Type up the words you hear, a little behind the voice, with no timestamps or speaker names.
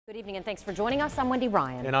Good evening and thanks for joining us. I'm Wendy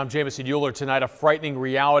Ryan. And I'm Jamison Euler. Tonight, a frightening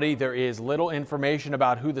reality. There is little information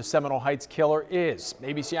about who the Seminole Heights killer is.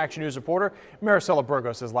 ABC Action News reporter Maricela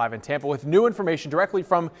Burgos is live in Tampa with new information directly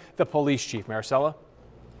from the police chief. Maricela?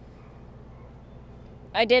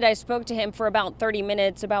 I did. I spoke to him for about 30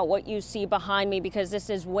 minutes about what you see behind me because this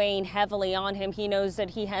is weighing heavily on him. He knows that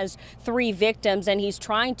he has 3 victims and he's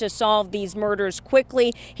trying to solve these murders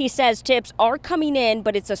quickly. He says tips are coming in,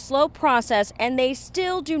 but it's a slow process and they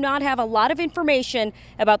still do not have a lot of information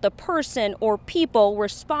about the person or people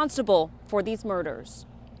responsible for these murders.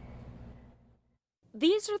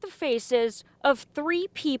 These are the faces of 3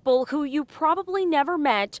 people who you probably never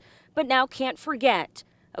met, but now can't forget.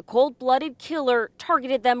 A cold-blooded killer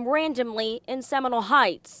targeted them randomly in Seminole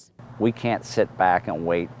Heights. We can't sit back and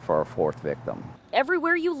wait for a 4th victim.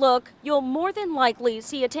 Everywhere you look, you'll more than likely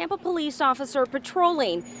see a Tampa police officer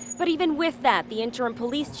patrolling. But even with that, the interim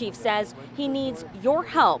police chief says he needs your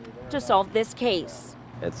help to solve this case.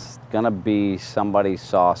 It's going to be somebody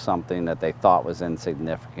saw something that they thought was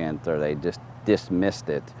insignificant or they just dismissed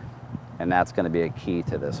it, and that's going to be a key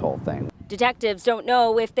to this whole thing. Detectives don't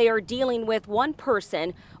know if they are dealing with one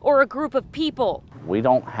person or a group of people. We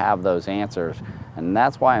don't have those answers, and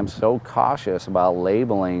that's why I'm so cautious about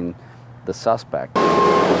labeling the suspect.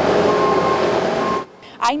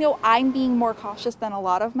 I know I'm being more cautious than a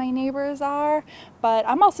lot of my neighbors are, but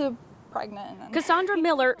I'm also pregnant. Cassandra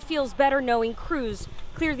Miller feels better knowing crews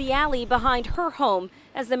clear the alley behind her home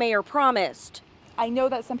as the mayor promised. I know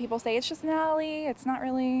that some people say it's just an alley, it's not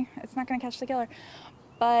going to catch the killer,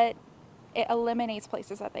 but it eliminates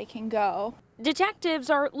places that they can go. Detectives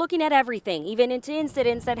are looking at everything, even into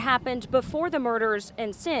incidents that happened before the murders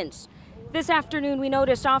and since. This afternoon, we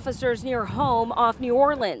noticed officers near home off New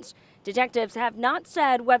Orleans. Detectives have not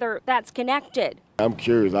said whether that's connected. I'm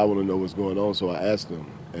curious. I want to know what's going on, so I asked them,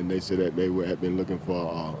 and they said that they had been looking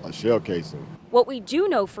for a shell casing. What we do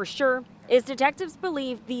know for sure is detectives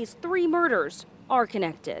believe these 3 murders are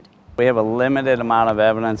connected. We have a limited amount of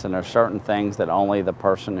evidence, and there are certain things that only the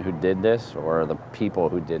person who did this or the people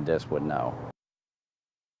who did this would know.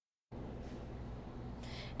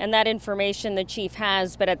 And that information the chief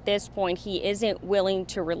has, but at this point he isn't willing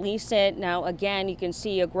to release it. Now again, you can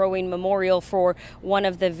see a growing memorial for one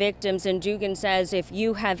of the victims, and Dugan says if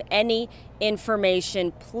you have any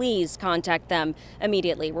information, please contact them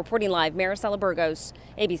immediately. Reporting live, Maricela Burgos,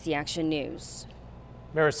 ABC Action News.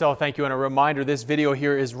 Maricela, thank you. And a reminder, this video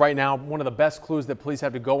here is right now one of the best clues that police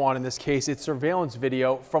have to go on in this case. It's surveillance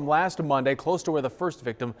video from last Monday, close to where the first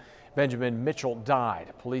victim, Benjamin Mitchell,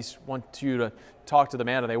 died. Police want you to talk to the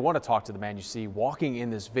man, or they want to talk to the man you see walking in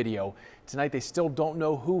this video. Tonight, they still don't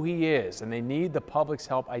know who he is, and they need the public's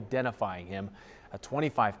help identifying him. A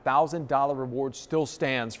 $25,000 reward still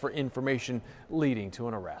stands for information leading to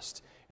an arrest.